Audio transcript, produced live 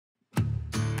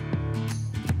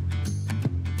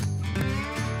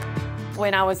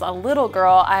When I was a little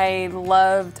girl, I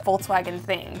loved Volkswagen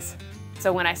things.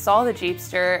 So when I saw the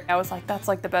Jeepster, I was like, that's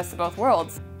like the best of both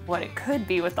worlds. What it could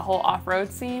be with the whole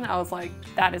off-road scene, I was like,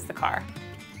 that is the car.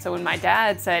 So when my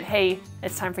dad said, hey,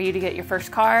 it's time for you to get your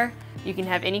first car, you can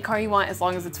have any car you want as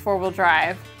long as it's four-wheel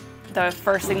drive, the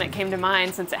first thing that came to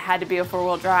mind, since it had to be a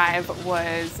four-wheel drive,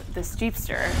 was this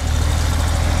Jeepster.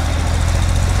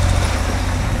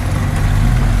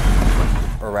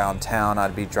 Around town,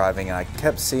 I'd be driving and I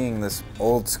kept seeing this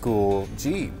old school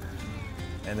Jeep.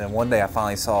 And then one day I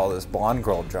finally saw this blonde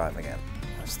girl driving it.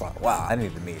 I just thought, wow, I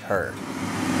need to meet her.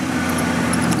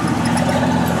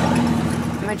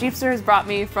 My Jeepster has brought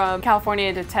me from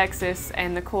California to Texas,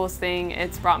 and the coolest thing,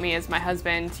 it's brought me is my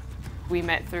husband. We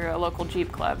met through a local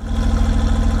Jeep club.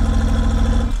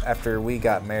 After we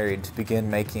got married, to begin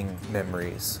making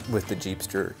memories with the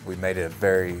Jeepster, we made a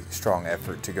very strong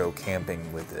effort to go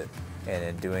camping with it. And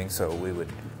in doing so, we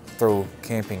would throw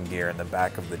camping gear in the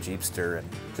back of the Jeepster and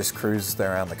just cruise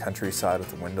around the countryside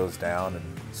with the windows down.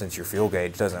 And since your fuel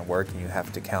gauge doesn't work and you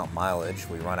have to count mileage,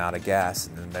 we run out of gas,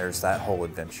 and then there's that whole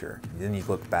adventure. Then you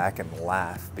look back and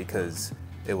laugh because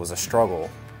it was a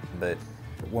struggle. But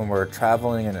when we're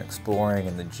traveling and exploring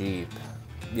in the Jeep,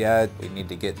 yeah, we need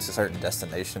to get to certain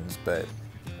destinations, but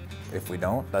if we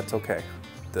don't, that's okay.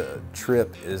 The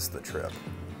trip is the trip,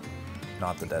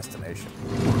 not the destination.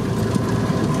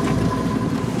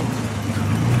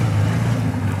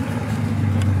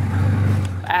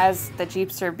 As the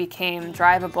Jeepster became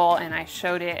drivable and I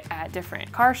showed it at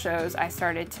different car shows, I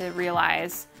started to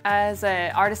realize, as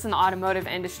an artist in the automotive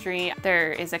industry,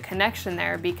 there is a connection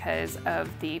there because of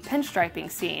the pinstriping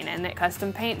scene and the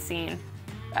custom paint scene.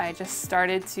 I just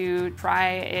started to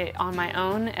try it on my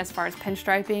own as far as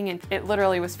pinstriping, and it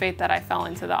literally was fate that I fell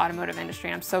into the automotive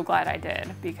industry. I'm so glad I did,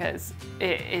 because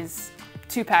it is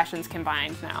two passions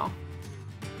combined now.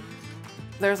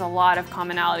 There's a lot of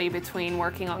commonality between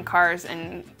working on cars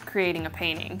and creating a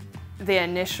painting. The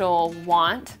initial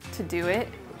want to do it,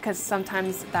 because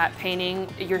sometimes that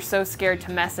painting, you're so scared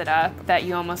to mess it up that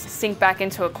you almost sink back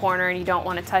into a corner and you don't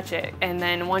want to touch it. And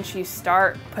then once you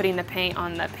start putting the paint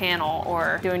on the panel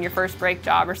or doing your first brake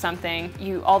job or something,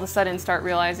 you all of a sudden start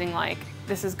realizing, like,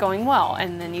 this is going well.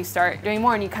 And then you start doing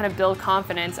more and you kind of build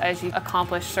confidence as you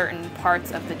accomplish certain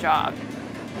parts of the job.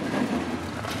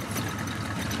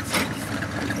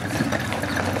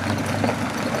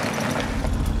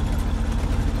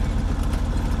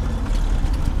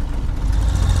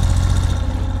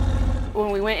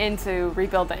 When we went in to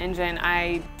rebuild the engine,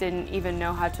 I didn't even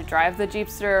know how to drive the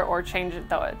Jeepster or change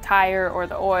the tire or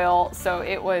the oil, so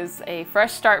it was a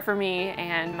fresh start for me,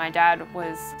 and my dad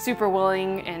was super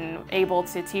willing and able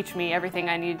to teach me everything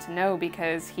I needed to know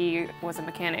because he was a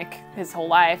mechanic his whole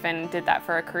life and did that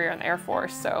for a career in the Air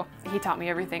Force, so he taught me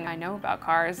everything I know about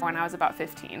cars when I was about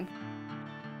 15.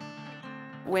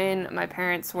 When my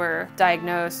parents were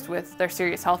diagnosed with their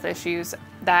serious health issues,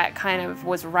 that kind of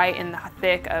was right in the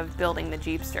thick of building the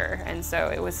Jeepster. And so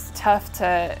it was tough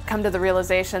to come to the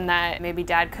realization that maybe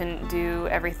Dad couldn't do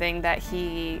everything that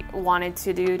he wanted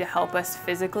to do to help us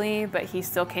physically, but he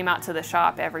still came out to the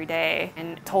shop every day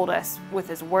and told us with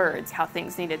his words how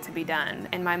things needed to be done.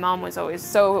 And my mom was always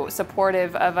so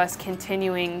supportive of us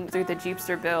continuing through the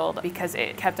Jeepster build because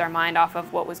it kept our mind off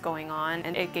of what was going on,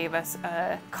 and it gave us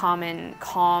a common,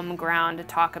 calm ground to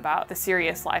talk about the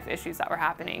serious life issues that were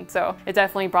happening. So it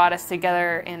definitely brought us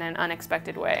together in an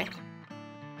unexpected way.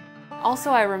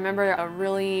 Also, I remember a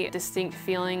really distinct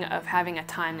feeling of having a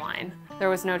timeline. There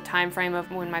was no time frame of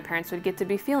when my parents would get to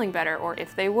be feeling better or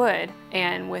if they would.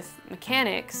 And with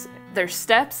mechanics, there's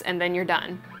steps and then you're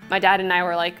done. My dad and I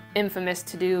were like infamous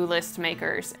to-do list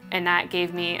makers, and that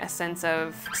gave me a sense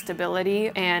of stability,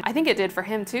 and I think it did for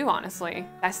him too, honestly.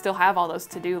 I still have all those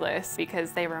to-do lists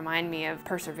because they remind me of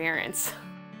perseverance.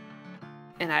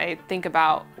 And I think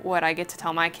about what I get to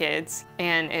tell my kids,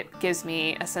 and it gives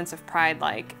me a sense of pride,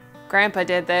 like, Grandpa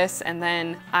did this, and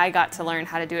then I got to learn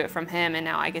how to do it from him, and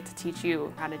now I get to teach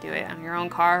you how to do it on your own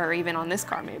car, or even on this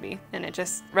car maybe. And it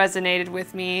just resonated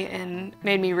with me and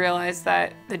made me realize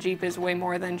that the Jeep is way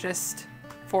more than just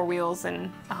four wheels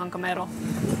and a hunk of metal.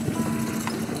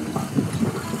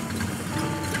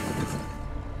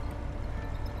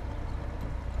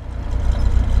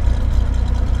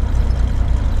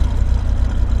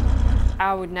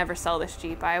 I would never sell this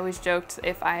Jeep. I always joked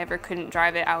if I ever couldn't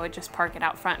drive it, I would just park it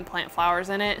out front and plant flowers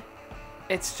in it.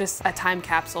 It's just a time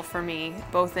capsule for me,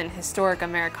 both in historic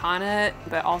Americana,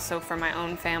 but also for my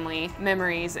own family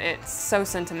memories. It's so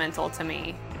sentimental to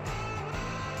me.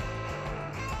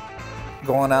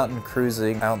 Going out and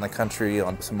cruising out in the country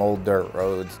on some old dirt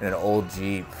roads in an old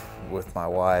Jeep with my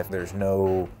wife, there's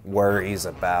no worries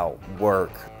about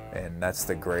work. And that's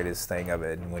the greatest thing of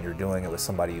it. And when you're doing it with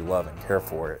somebody you love and care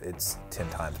for, it's 10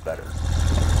 times better.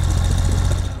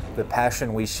 The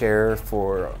passion we share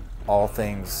for all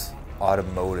things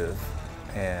automotive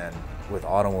and with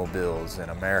automobiles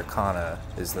and Americana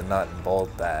is the nut and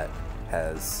bolt that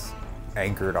has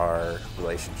anchored our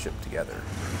relationship together.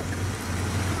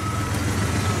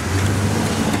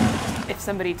 If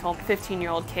somebody told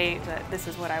 15-year-old Kate that this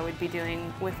is what I would be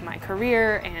doing with my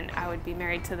career and I would be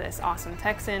married to this awesome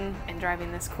Texan and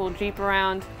driving this cool Jeep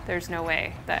around, there's no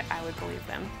way that I would believe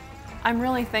them. I'm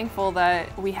really thankful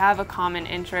that we have a common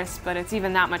interest, but it's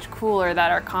even that much cooler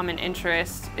that our common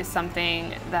interest is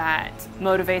something that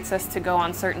motivates us to go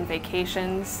on certain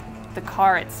vacations. The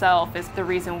car itself is the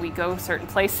reason we go certain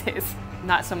places.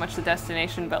 Not so much the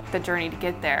destination, but the journey to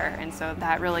get there. And so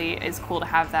that really is cool to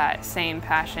have that same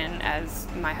passion as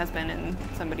my husband and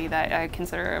somebody that I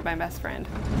consider my best friend.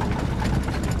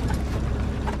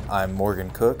 I'm Morgan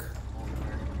Cook.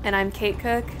 And I'm Kate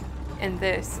Cook, and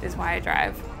this is why I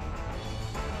drive.